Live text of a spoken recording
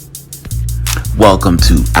Welcome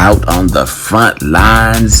to Out on the Front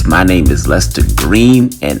Lines. My name is Lester Green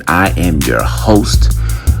and I am your host.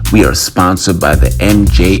 We are sponsored by the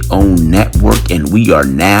MJO Network and we are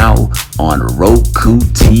now on Roku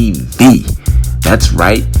TV. That's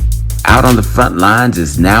right. Out on the Front Lines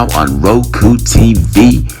is now on Roku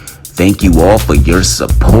TV. Thank you all for your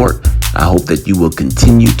support. I hope that you will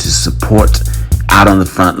continue to support Out on the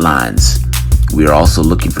Front Lines. We are also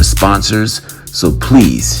looking for sponsors, so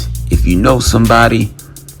please, if you know somebody,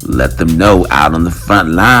 let them know Out on the Front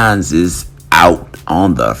Lines is out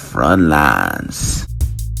on the front lines.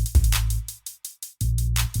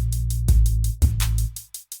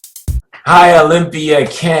 Hi, Olympia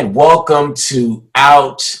Kent. Welcome to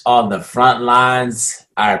Out on the Front Lines.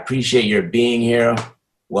 I appreciate your being here.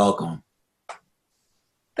 Welcome.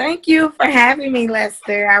 Thank you for having me,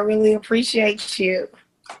 Lester. I really appreciate you.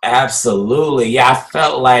 Absolutely. Yeah, I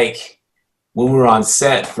felt like when we were on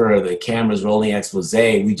set for the Cameras Rolling Expose,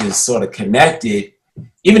 we just sort of connected.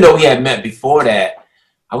 Even though we had met before that,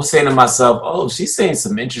 I was saying to myself, oh, she's saying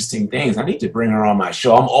some interesting things. I need to bring her on my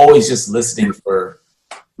show. I'm always just listening for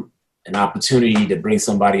an opportunity to bring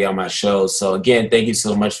somebody on my show. So again, thank you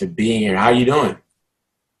so much for being here. How are you doing?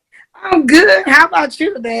 I'm good. How about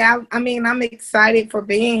you today? I'm excited for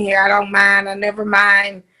being here. I don't mind. I never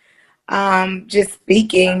mind just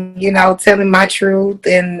speaking, telling my truth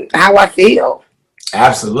and how I feel.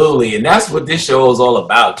 Absolutely. And that's what this show is all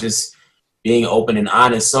about, just being open and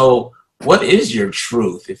honest. So what is your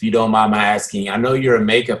truth, if you don't mind my asking? I know you're a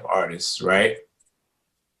makeup artist, right?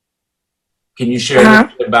 Can you share a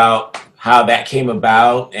little bit about how that came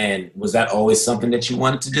about, and was that always something that you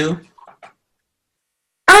wanted to do?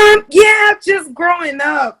 Yeah, just growing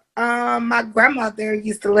up, my grandmother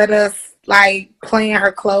used to let us play in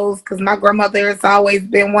her clothes because my grandmother has always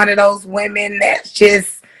been one of those women that's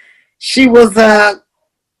just, she was I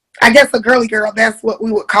guess a girly girl, that's what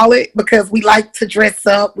we would call it, because we like to dress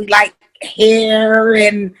up, we like hair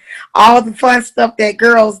and all the fun stuff that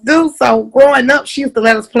girls do. So growing up, she used to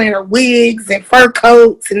let us play in her wigs and fur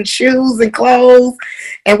coats and shoes and clothes,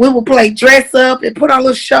 and we would play dress up and put on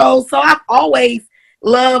little shows. So I've always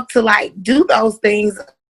loved to do those things.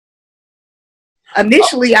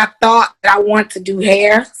 Initially, I thought that I wanted to do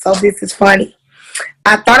hair. So this is funny.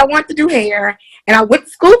 I thought I wanted to do hair, and I went to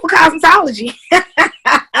school for cosmetology,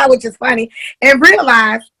 which is funny, and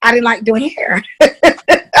realized I didn't like doing hair.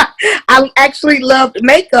 I actually loved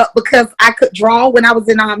makeup because I could draw when I was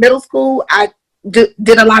in middle school. I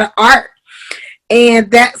did a lot of art,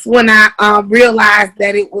 and that's when I realized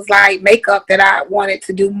that it was makeup that I wanted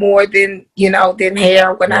to do more than than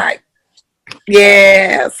hair.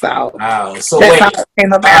 So wow. So that's wait, how it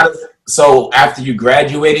came about. So after you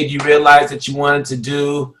graduated, you realized that you wanted to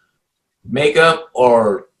do makeup,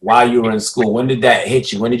 or while you were in school? When did that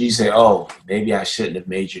hit you? When did you say, oh, maybe I shouldn't have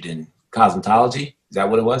majored in cosmetology? Is that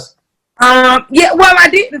what it was? Yeah, well, I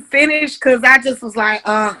didn't finish because I just was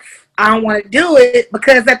I don't want to do it,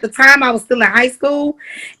 because at the time I was still in high school,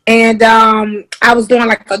 and I was doing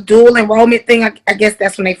a dual enrollment thing. I guess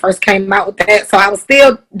that's when they first came out with that. So I was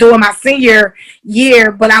still doing my senior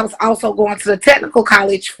year, but I was also going to the technical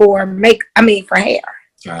college for hair.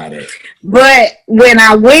 Got it. But when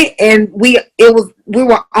I went and we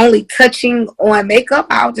were only touching on makeup,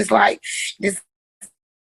 I was just this is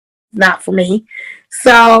not for me.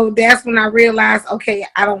 So that's when I realized, okay,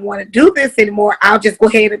 I don't want to do this anymore. I'll just go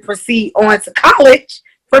ahead and proceed on to college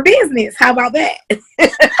for business. How about that?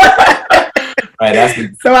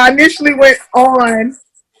 Right. So I initially went on.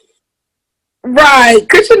 Right.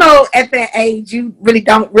 Because, at that age, you really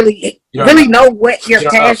don't really know what your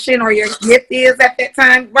passion or your gift is at that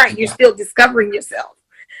time. Right. You're still discovering yourself.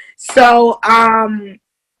 So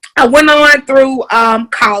I went on through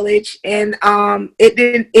college, and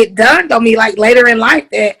it dawned on me later in life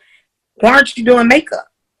that, why aren't you doing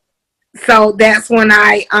makeup? So that's when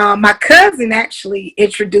my cousin actually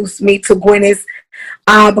introduced me to Gwyneth,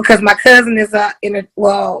 because my cousin is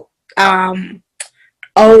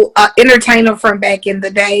entertainer from back in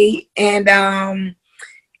the day, and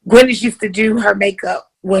Gwyneth used to do her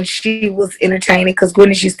makeup when she was entertaining, because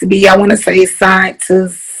Gwyneth used to be, I want to say, signed to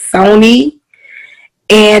Sony.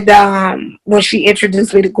 And when she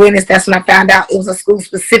introduced me to Gwyneth, that's when I found out it was a school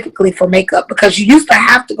specifically for makeup, because you used to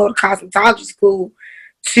have to go to cosmetology school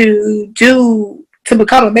to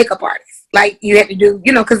become a makeup artist. You had to do,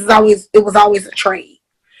 because it was always a trade.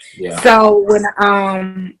 Yeah. So when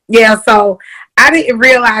so I didn't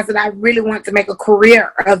realize that I really wanted to make a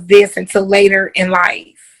career of this until later in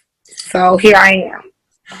life. So here I am.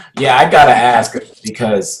 Yeah, I gotta ask,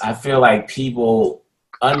 because I feel like people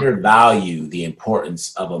undervalue the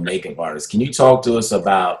importance of a makeup artist. Can you talk to us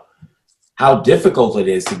about how difficult it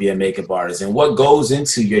is to be a makeup artist and what goes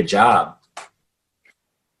into your job.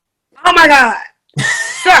 Oh my God.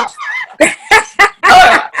 So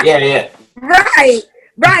yeah. Right.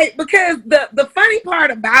 Because the funny part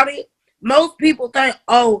about it, most people think,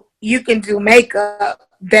 oh, you can do makeup,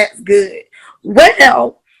 that's good.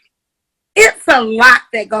 Well, it's a lot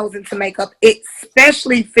that goes into makeup,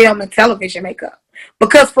 especially film and television makeup.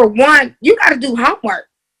 Because for one, you got to do homework.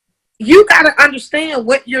 You got to understand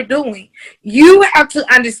what you're doing. You have to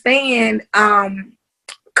understand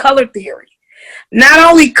color theory. Not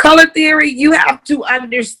only color theory, you have to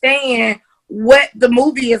understand what the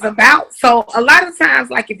movie is about. So a lot of times,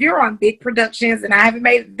 like if you're on big productions, and I haven't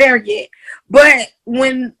made it there yet, but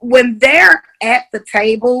when they're at the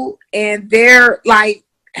table and they're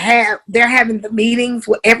having the meetings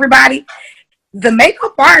with everybody, the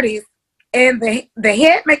makeup artist and the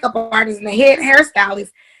head makeup artist and the head hairstylist,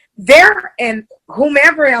 they're and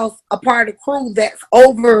whomever else a part of the crew that's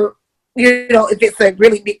over, if it's a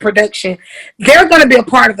really big production, they're going to be a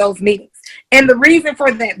part of those meetings. And the reason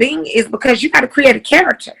for that being is because you got to create a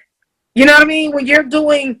character. You know what I mean? When you're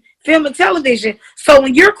doing film and television, so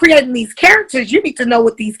when you're creating these characters, you need to know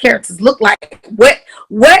what these characters look like.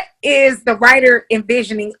 What is the writer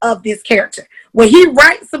envisioning of this character? When he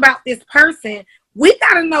writes about this person, we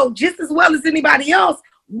got to know just as well as anybody else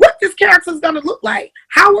what this character is going to look like.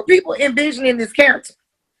 How are people envisioning this character?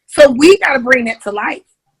 So we got to bring that to life.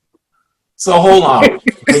 So hold on.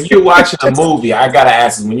 When you're watching a movie, I got to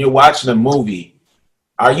ask you, when you're watching a movie,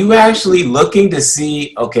 are you actually looking to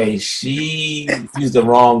see, okay, she used the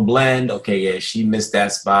wrong blend. Okay, yeah, she missed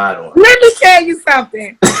that spot. Or let me tell you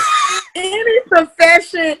something. Any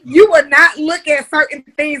profession, you will not look at certain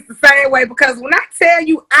things the same way, because when I tell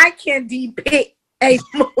you I can depict a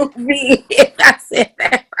movie, if I said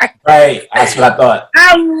that right. Right, that's what I thought.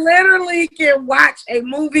 I literally can watch a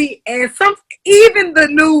movie and even the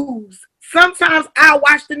news. Sometimes I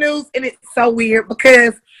watch the news and it's so weird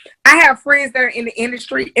because I have friends that are in the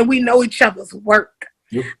industry and we know each other's work.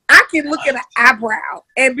 Yep. I can look at an eyebrow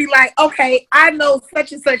and be like, okay, I know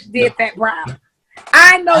such and such did that brow.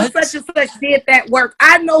 I know such and such did that work.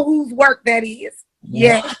 I know whose work that is.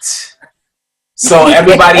 Yes. So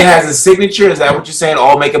everybody has a signature? Is that what you're saying?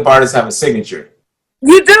 All makeup artists have a signature?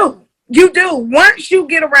 You do. Once you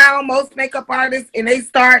get around most makeup artists and they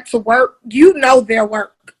start to work, you know their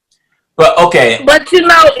work. But okay. But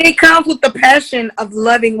it comes with the passion of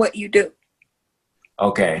loving what you do.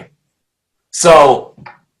 Okay. So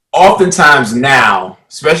oftentimes now,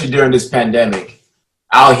 especially during this pandemic,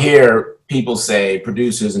 I'll hear people say,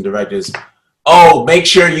 producers and directors, oh, make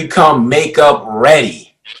sure you come makeup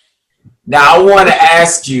ready. Now I want to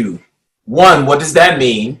ask you, one, what does that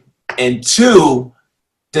mean? And two,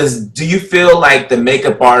 do you feel like the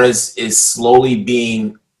makeup artist is slowly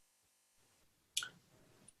being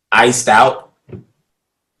iced out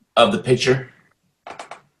of the picture?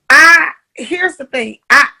 Here's the thing.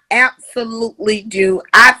 I absolutely do.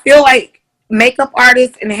 I feel like makeup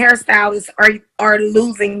artists and hairstylists are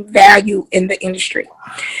losing value in the industry.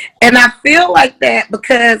 And I feel like that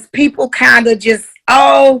because people kind of just,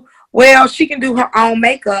 oh, well, she can do her own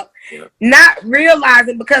makeup. Yeah. Not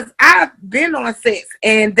realizing, because I've been on sets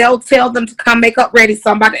and they'll tell them to come makeup ready. So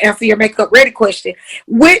I'm about to answer your makeup ready question,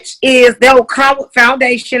 which is they'll come with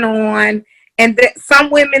foundation on, and that some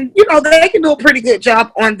women, they can do a pretty good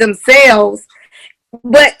job on themselves,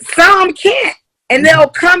 but some can't. And they'll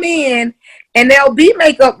come in and they'll be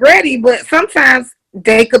makeup ready, but sometimes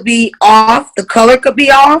they could be off, the color could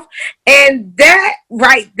be off, and that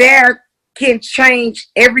right there can change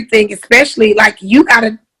everything. Especially like you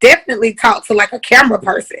gotta definitely talk to like a camera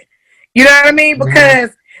person. You know what I mean? Because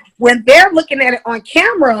when they're looking at it on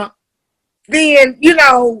camera, then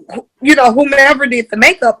whomever did the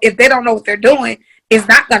makeup, if they don't know what they're doing, it's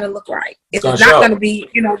not gonna look right. It's not gonna be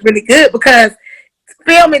really good, because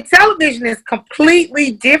film and television is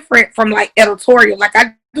completely different from like editorial. Like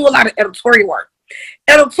I do a lot of editorial work.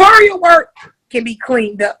 Editorial work can be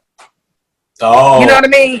cleaned up. Oh, you know what I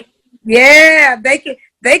mean? Yeah, they can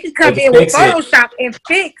come in with Photoshop and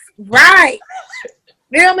fix. Right.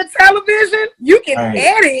 Film and television, you can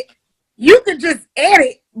edit. You can just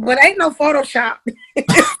edit, but ain't no Photoshop.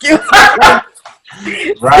 Excuse my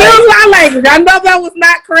language. I know that was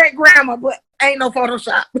not correct grammar, but ain't no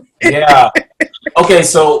Photoshop. Yeah. Okay,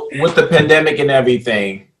 so with the pandemic and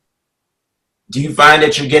everything, do you find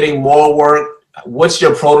that you're getting more work? What's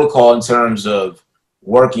your protocol in terms of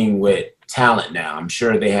working with talent now? I'm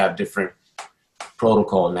sure they have different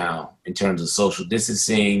protocol now in terms of social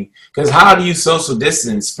distancing, because how do you social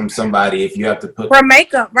distance from somebody if you have to put for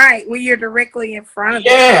makeup, right, when you're directly in front of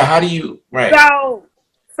them? Yeah, how do you, right?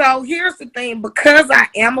 So here's the thing, because I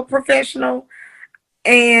am a professional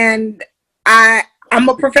and I'm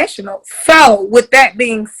a professional. So with that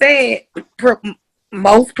being said,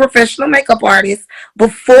 most professional makeup artists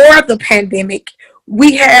before the pandemic,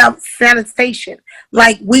 we have sanitation.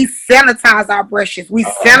 Like we sanitize our brushes, we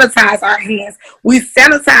sanitize our hands, we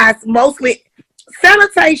sanitize mostly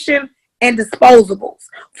sanitation and disposables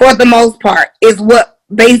for the most part is what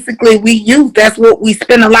basically we use. That's what we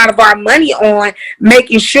spend a lot of our money on,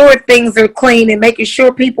 making sure things are clean and making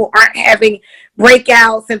sure people aren't having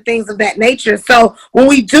breakouts and things of that nature. So when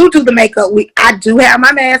we do the makeup, I do have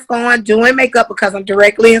my mask on doing makeup because I'm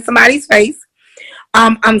directly in somebody's face.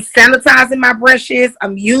 I'm sanitizing my brushes.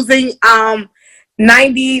 I'm using 70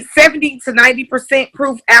 to 90%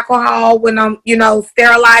 proof alcohol when I'm,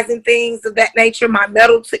 sterilizing things of that nature, my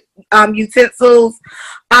metal utensils.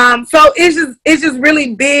 So it's just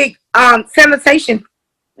really big sanitation.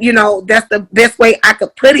 That's the best way I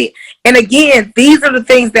could put it. And again, these are the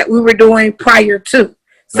things that we were doing prior to.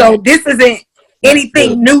 So this isn't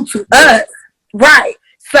anything new to us. Right.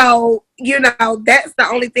 So, that's the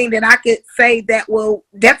only thing that I could say that will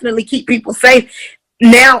definitely keep people safe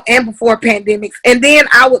now and before pandemics. And then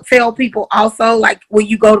I would tell people also, like when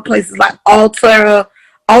you go to places like Ulta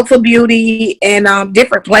Beauty and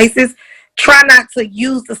different places, try not to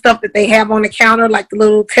use the stuff that they have on the counter, like the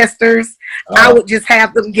little testers. I would just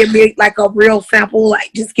have them give me like a real sample,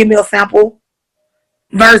 like just give me a sample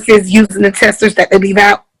versus using the testers that they leave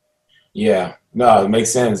out. Yeah, no, it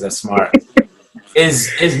makes sense. That's smart.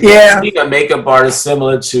 Is being a makeup artist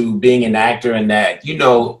similar to being an actor in that,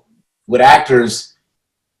 with actors,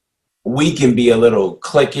 we can be a little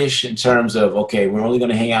cliquish in terms of, okay, we're only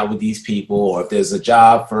going to hang out with these people, or if there's a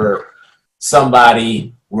job for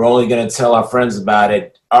somebody, we're only going to tell our friends about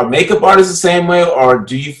it. Are makeup artists the same way, or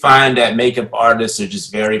do you find that makeup artists are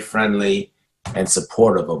just very friendly and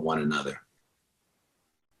supportive of one another?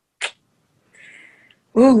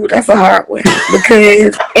 Ooh, that's a hard one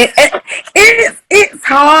because it's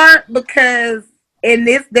hard because in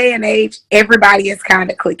this day and age, everybody is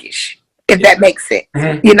kind of cliquish, if that makes sense.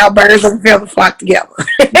 Mm-hmm. Birds of a feather flock together.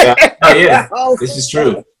 Yeah. Oh, yeah. This is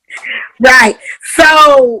true. Right.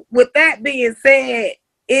 So with that being said,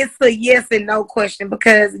 it's a yes and no question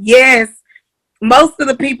because yes, most of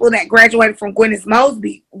the people that graduated from Gwyneth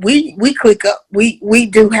Mosby, we click up. We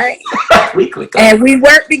do hang. We click up. And we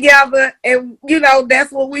work together and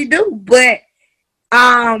that's what we do. But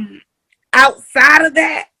outside of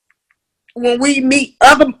that, when we meet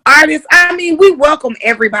other artists, we welcome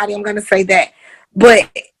everybody, I'm gonna say that. But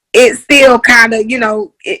it's still kind of,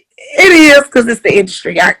 it is because it's the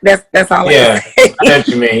industry. That's all I say. I know what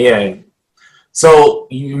you mean, yeah. So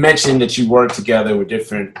you mentioned that you work together with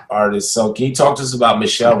different artists. So can you talk to us about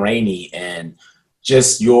Michelle Rainey and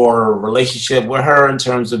just your relationship with her in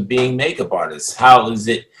terms of being makeup artists? How is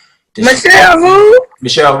it? Michelle who?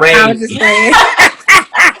 Michelle Rainey. I was just saying.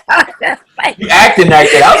 You acting like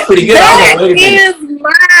that. That was pretty good. That is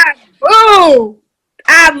my boo.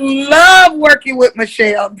 I love working with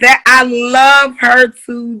Michelle. I love her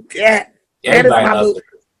to death. That is my boo.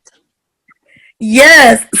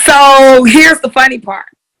 Yes. So here's the funny part.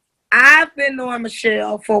 I've been knowing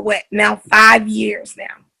Michelle for 5 years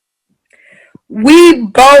now. We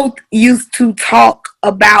both used to talk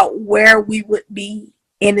about where we would be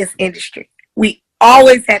in this industry. We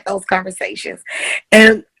always had those conversations.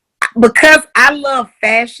 And because I love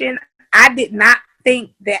fashion, I did not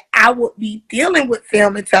think that I would be dealing with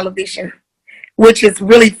film and television, which is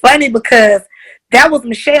really funny because that was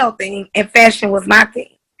Michelle's thing and fashion was my thing.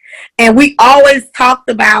 And we always talked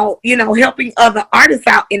about, helping other artists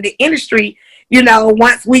out in the industry.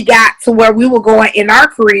 Once we got to where we were going in our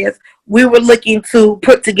careers, we were looking to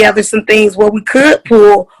put together some things where we could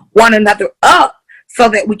pull one another up so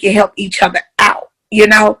that we can help each other out,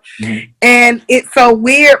 Mm-hmm. And it's so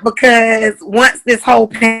weird because once this whole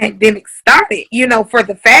pandemic started, for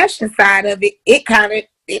the fashion side of it,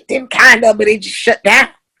 but it just shut down.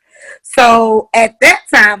 So at that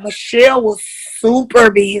time, Michelle was super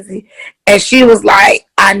busy and she was like,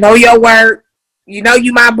 I know your work, you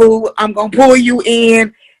my boo, I'm gonna pull you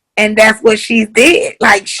in. And that's what she did.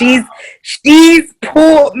 Like she's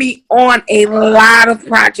pulled me on a lot of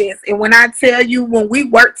projects. And when I tell you, when we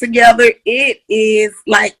work together, it is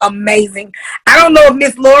like amazing. I don't know if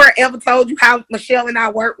Miss Laura ever told you how Michelle and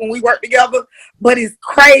I work when we work together, but it's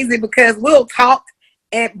crazy because we'll talk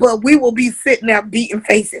but we will be sitting there beating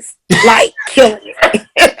faces, like killing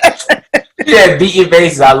it. Yeah, beating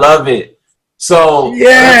faces. I love it. So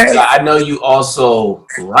I know you also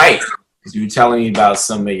write. You were telling me about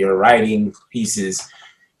some of your writing pieces.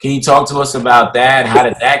 Can you talk to us about that? How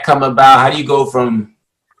did that come about? How do you go from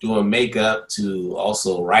doing makeup to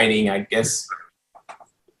also writing, I guess.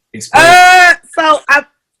 Explain. So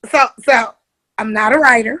I'm not a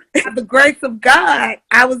writer. By the grace of God,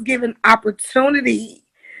 I was given opportunity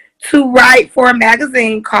to write for a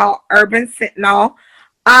magazine called Urban Sentinel.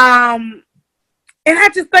 And I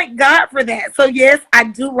just thank God for that. So yes, I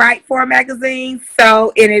do write for a magazine.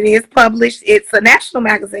 So, and it is published. It's a national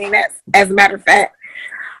magazine, as a matter of fact.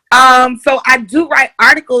 So I do write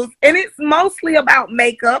articles, and it's mostly about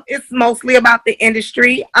makeup. It's mostly about the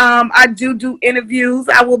industry. I do interviews.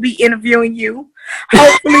 I will be interviewing you,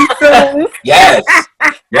 hopefully soon.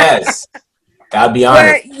 Yes. I'll be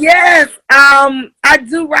honest. But yes, I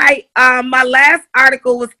do write. My last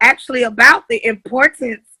article was actually about the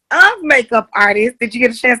importance of makeup artists. Did you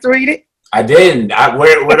get a chance to read it? I didn't.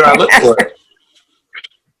 Where do I look for it?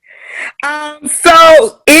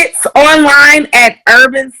 So it's online at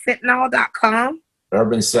urbansentinel.com.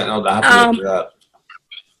 Urban Sentinel. I have to look it up.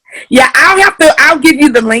 Yeah, I'll give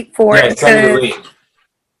you the link for it. Send me the link.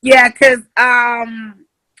 Yeah, because I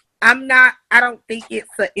don't think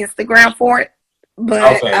it's an Instagram for it,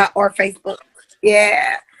 but or Facebook.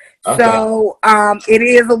 Yeah. Okay. So it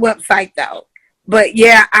is a website though. But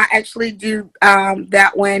yeah, I actually do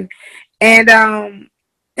that one. And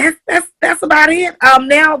that's about it.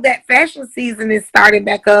 Now that fashion season is starting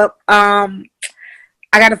back up, I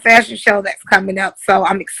got a fashion show that's coming up, so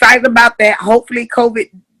I'm excited about that. Hopefully COVID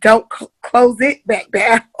don't close it back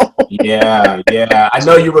down. Yeah. I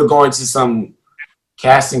know you were going to some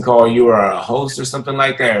casting call. You were a host or something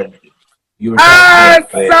like that. You were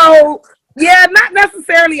so yeah, not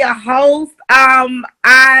necessarily a host.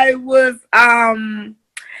 I was asked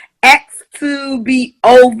to be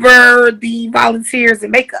over the volunteers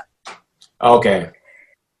and makeup. Okay.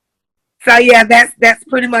 So yeah, that's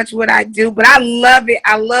pretty much what I do. But I love it.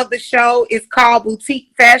 I love the show. It's called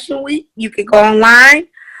Boutique Fashion Week. You can go online.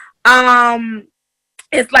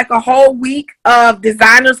 It's like a whole week of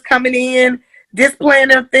designers coming in, displaying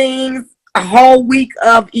their things, a whole week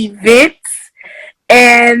of events.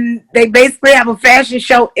 And they basically have a fashion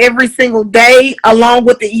show every single day along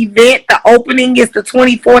with the event. The opening is the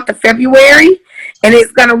 24th of February, and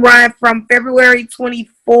it's going to run from February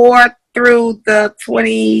 24th through the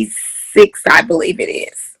 26th, I believe it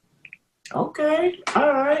is. Okay.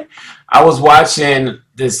 All right. I was watching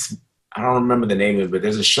this, I don't remember the name of it, but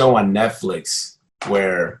there's a show on Netflix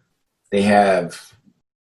where they have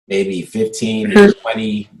maybe 15 to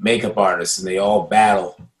 20 makeup artists, and they all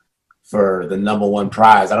battle for the #1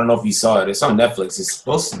 prize. I don't know if you saw it. It's on Netflix. It's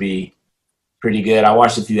supposed to be pretty good. I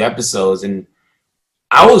watched a few episodes, and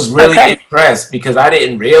I was really impressed because I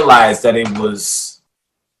didn't realize that it was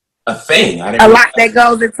a thing. A lot that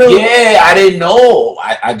goes into it. Yeah, I didn't know.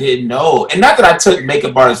 I didn't know. And not that I took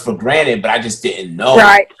makeup artists for granted, but I just didn't know.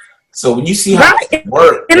 Right. So when you see how it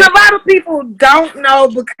works. And a lot of people don't know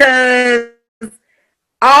because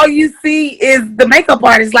all you see is the makeup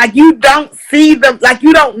artist. Like, you don't see them, like,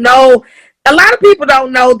 you don't know. A lot of people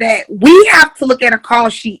don't know that we have to look at a call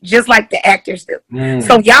sheet just like the actors do.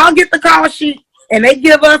 So y'all get the call sheet and they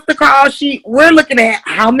give us the call sheet. We're looking at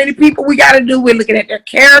how many people we got to do. We're looking at their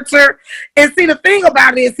character. And see, the thing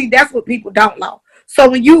about it is, that's what people don't know. So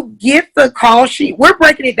when you get the call sheet, we're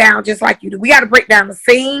breaking it down just like you do. We got to break down the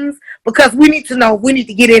scenes because we need to know if we need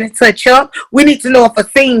to get in and touch up. We need to know if a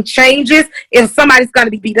scene changes, if somebody's going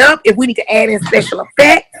to be beat up, if we need to add in special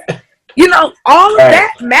effects. You know, all of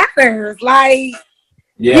that matters. Like,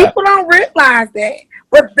 people don't realize that.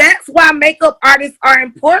 But that's why makeup artists are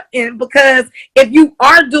important, because if you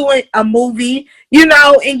are doing a movie, you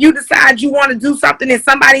know, and you decide you want to do something and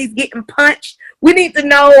somebody's getting punched, we need to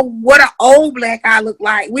know what an old black eye look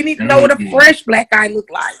like. We need to know what a fresh black eye look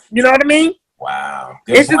like. You know what I mean? Wow.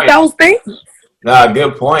 It's just those things. No,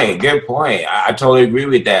 good point. Good point. I totally agree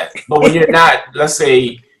with that. But when you're not, let's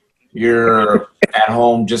say you're at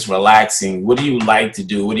home just relaxing, what do you like to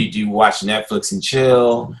do? What do? Do you watch Netflix and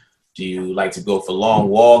chill? Do you like to go for long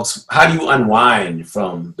walks? How do you unwind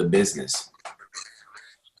from the business?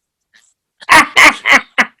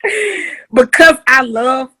 Because I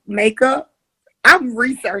love makeup, I'm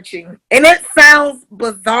researching. And it sounds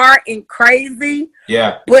bizarre and crazy.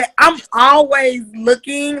 Yeah. But I'm always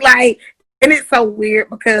looking, like, and it's so weird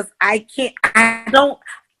because I'm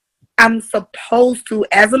supposed to,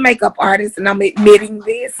 as a makeup artist, and I'm admitting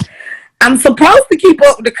this, I'm supposed to keep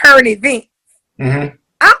up with the current events.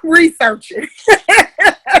 I'm researching.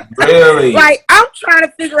 Really? Like, I'm trying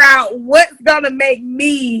to figure out what's going to make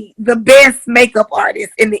me the best makeup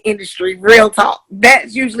artist in the industry. Real talk.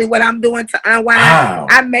 That's usually what I'm doing to unwind. Wow.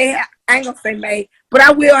 I ain't going to say may, but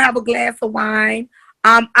I will have a glass of wine.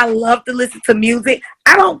 I love to listen to music.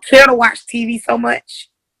 I don't care to watch TV so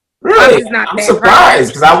much. I'm Really? just not I'm that surprised person.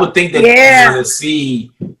 because I would think that you Yeah. want to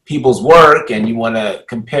see people's work and you want to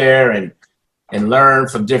compare and learn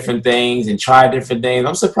from different things and try different things.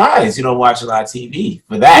 I'm surprised you don't watch a lot of TV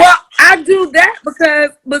for that. Well, I do that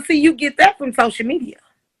but see, you get that from social media.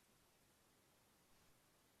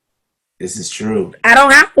 This is true. I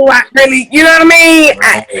don't have to watch really, you know what I mean?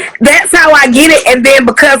 Right. That's how I get it. And then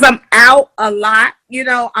because I'm out a lot,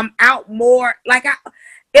 I'm out more. Like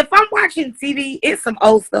if I'm watching TV, it's some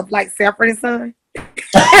old stuff like Sanford and Son.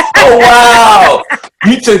 Oh wow!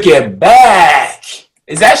 You took it back.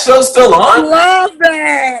 Is that show still on? Love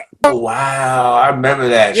that. Oh, wow, I remember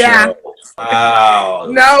that Yeah. show. Wow.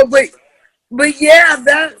 No, but yeah,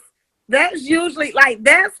 that's usually like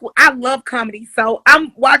I love comedy. So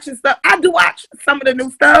I'm watching stuff. I do watch some of the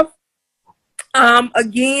new stuff.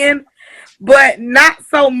 Again, but not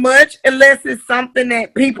so much unless it's something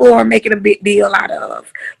that people are making a big deal out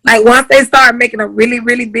of. Like once they start making a really,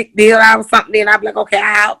 really big deal out of something, then I'm like, okay,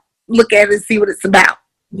 I'll look at it and see what it's about.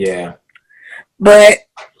 Yeah. But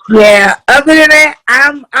yeah, other than that,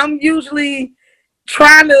 I'm usually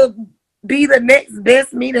trying to be the next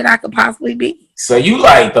best me that I could possibly be. So you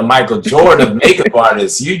like the Michael Jordan of makeup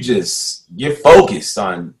artists. You're focused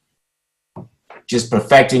on just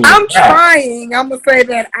perfecting your craft. Trying. I'm gonna say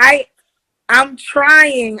that I'm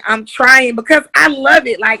trying because I love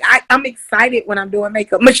it. Like I'm excited when I'm doing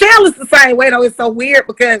makeup. Michelle is the same way though. It's so weird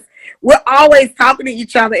because we're always talking to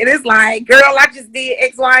each other and it's like, girl, I just did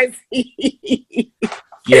X, Y, and Z.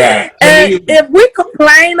 Yeah. And if we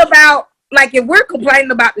complain about, like, if we're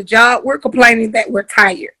complaining about the job, we're complaining that we're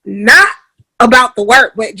tired, not about the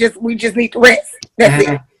work, but we just need to rest. That's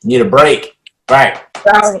it. Need a break, right?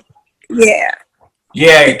 So, yeah.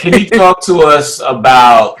 Yeah. Can you talk to us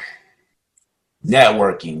about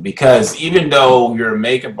networking? Because even though you're a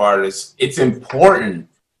makeup artist, it's important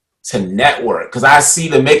to network. Because I see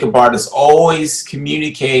the makeup artist always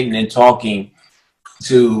communicating and talking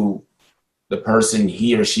to the person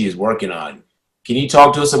he or she is working on. Can you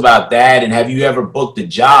talk to us about that? And have you ever booked a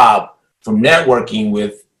job from networking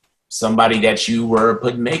with somebody that you were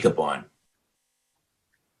putting makeup on?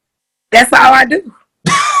 That's all I do.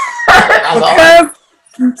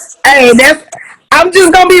 Because, hey, I'm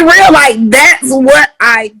just gonna be real. Like that's what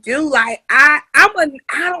I do. Like I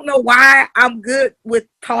don't know why I'm good with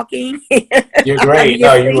talking. You're great.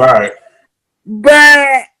 No, you are.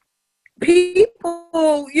 But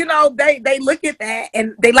people, they look at that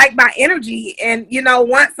and they like my energy. And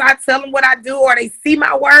once I tell them what I do or they see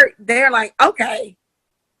my work, they're like, okay,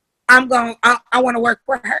 I want to work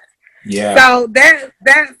for her. Yeah. So that's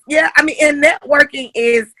yeah. I mean, and networking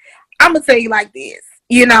is, I'm gonna tell you like this.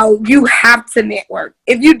 You have to network.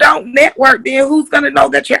 If you don't network, then who's gonna know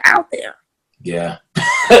that you're out there? Yeah.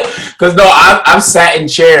 Because no, I've sat in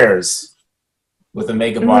chairs with a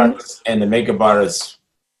makeup artist, and the makeup artist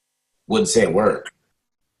wouldn't say a word.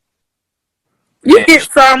 You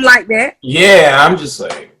get some like that. Yeah, I'm just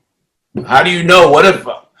like, how do you know? What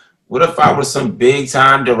if I was some big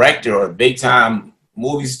time director or big time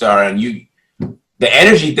movie star, and the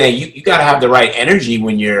energy thing, you got to have the right energy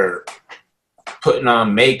when you're putting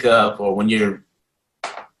on makeup or when you're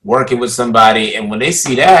working with somebody, and when they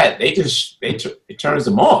see that, it turns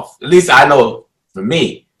them off. At least I know for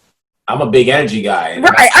me, I'm a big energy guy.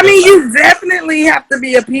 Right. I mean, you definitely have to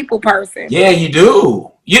be a people person. Yeah, you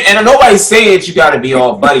do. And nobody's saying that you got to be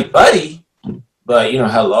all buddy, but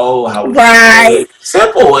hello, how right?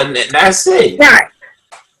 Simple, and that's it. Right.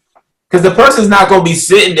 Because the person's not going to be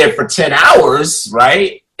sitting there for 10 hours,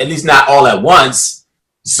 right? At least not all at once.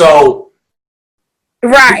 So,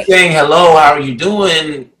 right, saying hello, how are you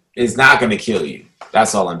doing is not going to kill you.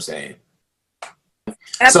 That's all I'm saying.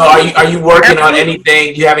 Absolutely. So are you working on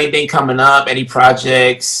anything? Do you have anything coming up? Any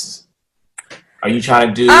projects? Are you trying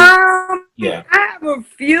to do? Yeah. I have a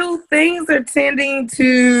few things are tending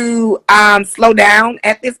to slow down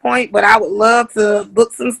at this point, but I would love to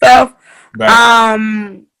book some stuff.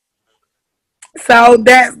 Right. So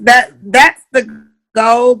that's the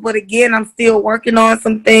goal. But again, I'm still working on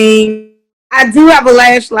some things. I do have a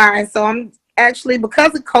lash line, so I'm actually,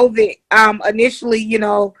 because of COVID, initially,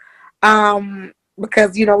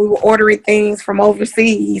 because we were ordering things from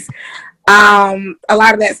overseas, a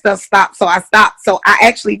lot of that stuff stopped, so I stopped. So I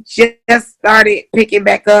actually just started picking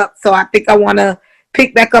back up, so I think I want to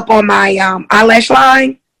pick back up on my eyelash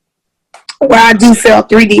line, where I do sell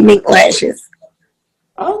 3D mink lashes.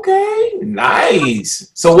 Okay,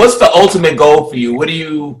 nice. So what's the ultimate goal for you? Where do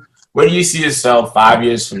you see yourself 5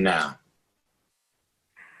 years from now?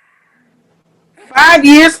 5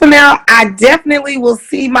 years from now, I definitely will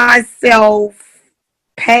see myself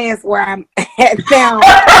past where I'm at now.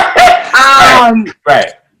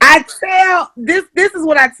 Right. I I tell this is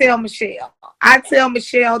what I tell Michelle. I tell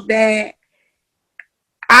Michelle that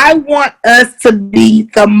I want us to be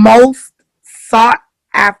the most sought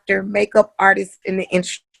after makeup artists in the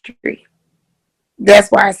industry.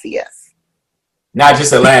 That's where I see us. Not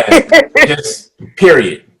just Atlanta, just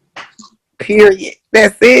period. Period.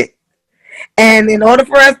 That's it. And in order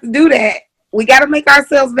for us to do that, we got to make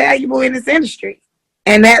ourselves valuable in this industry.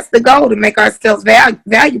 And that's the goal, to make ourselves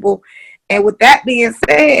valuable. And with that being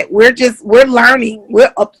said, we're learning,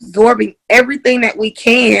 we're absorbing everything that we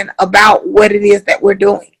can about what it is that we're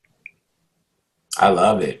doing. I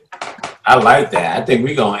love it. I like that. I think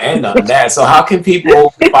we're going to end on that. So how can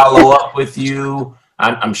people follow up with you?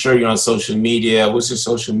 I'm sure you're on social media. What's your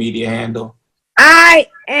social media handle? I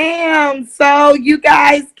am. So you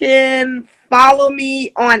guys can follow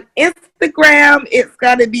me on Instagram. It's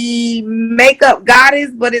going to be Makeup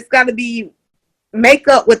Goddess, but it's going to be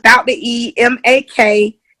makeup without the E,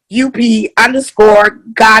 MAKUP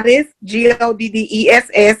 _ Goddess,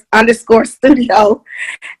 GODDESS _ studio.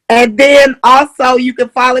 And then also you can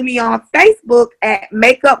follow me on Facebook at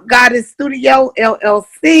Makeup Goddess Studio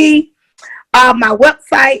LLC. My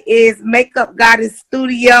website is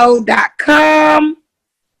makeupgoddessstudio.com.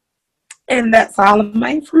 And that's all of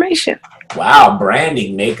my information. Wow,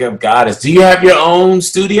 branding, Makeup Goddess. Do you have your own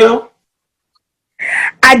studio?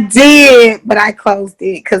 I did, but I closed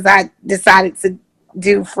it because I decided to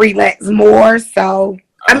do freelance more. So,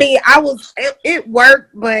 I mean, it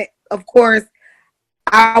worked, but of course,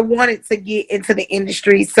 I wanted to get into the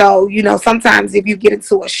industry. So, you know, sometimes if you get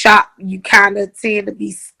into a shop, you kind of tend to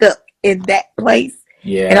be stuck in that place.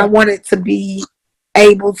 Yeah. And I wanted to be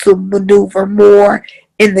able to maneuver more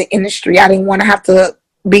in the industry. I didn't want to have to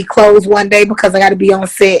be closed one day because I got to be on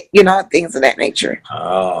set, you know, things of that nature.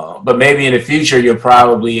 Oh, but maybe in the future you'll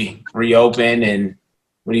probably reopen. And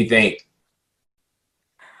what do you think?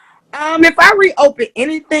 If I reopen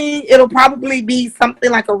anything, it'll probably be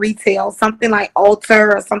something like a retail, something like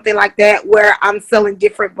Ulta or something like that, where I'm selling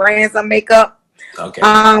different brands of makeup. Okay.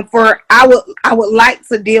 I would like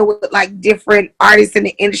to deal with like different artists in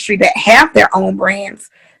the industry that have their own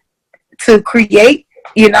brands to create,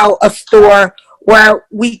 you know, a store where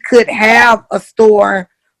we could have a store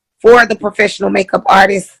for the professional makeup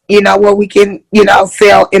artists, you know, where we can, you know,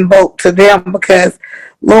 sell in bulk to them, because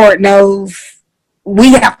Lord knows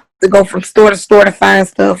we have to go from store to store to find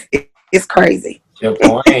stuff. It's crazy. Good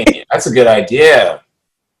point. That's a good idea.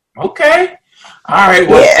 Okay. All right.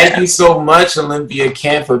 Well, Thank you so much, Olympia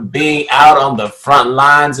Kent, for being out on the front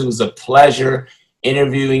lines. It was a pleasure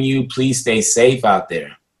interviewing you. Please stay safe out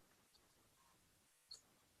there.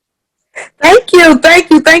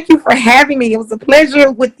 Thank you for having me. It was a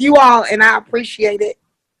pleasure with you all, and I appreciate it.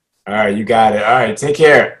 All right, you got it. All right, take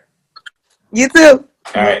care. You too.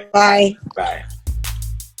 All right. Bye. Bye.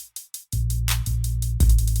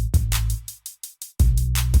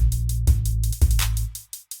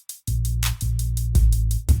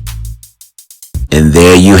 And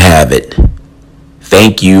there you have it.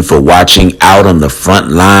 Thank you for watching Out on the Front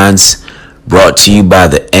Lines, brought to you by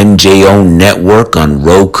the MJO Network on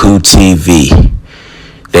Roku TV.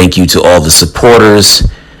 Thank you to all the supporters.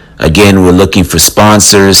 Again, we're looking for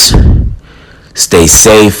sponsors. Stay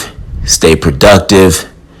safe, stay productive,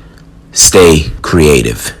 stay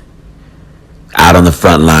creative. Out on the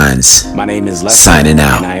Front Lines. My name is Lester, signing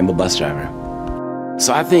out. And I am a bus driver.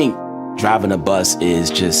 So I think driving a bus is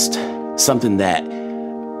just something that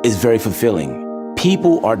is very fulfilling.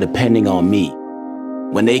 People are depending on me.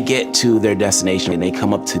 When they get to their destination and they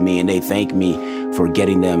come up to me and they thank me for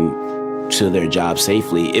getting them to their job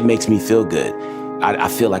safely, it makes me feel good. I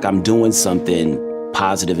feel like I'm doing something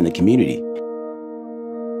positive in the community.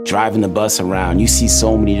 Driving the bus around, you see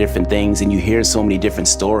so many different things and you hear so many different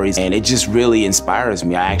stories, and it just really inspires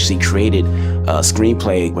me. I actually created a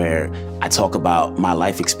screenplay where I talk about my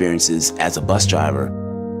life experiences as a bus driver.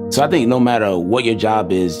 So I think no matter what your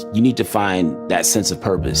job is, you need to find that sense of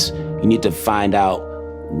purpose. You need to find out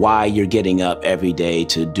why you're getting up every day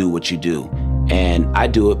to do what you do. And I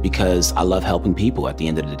do it because I love helping people at the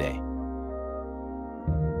end of the day.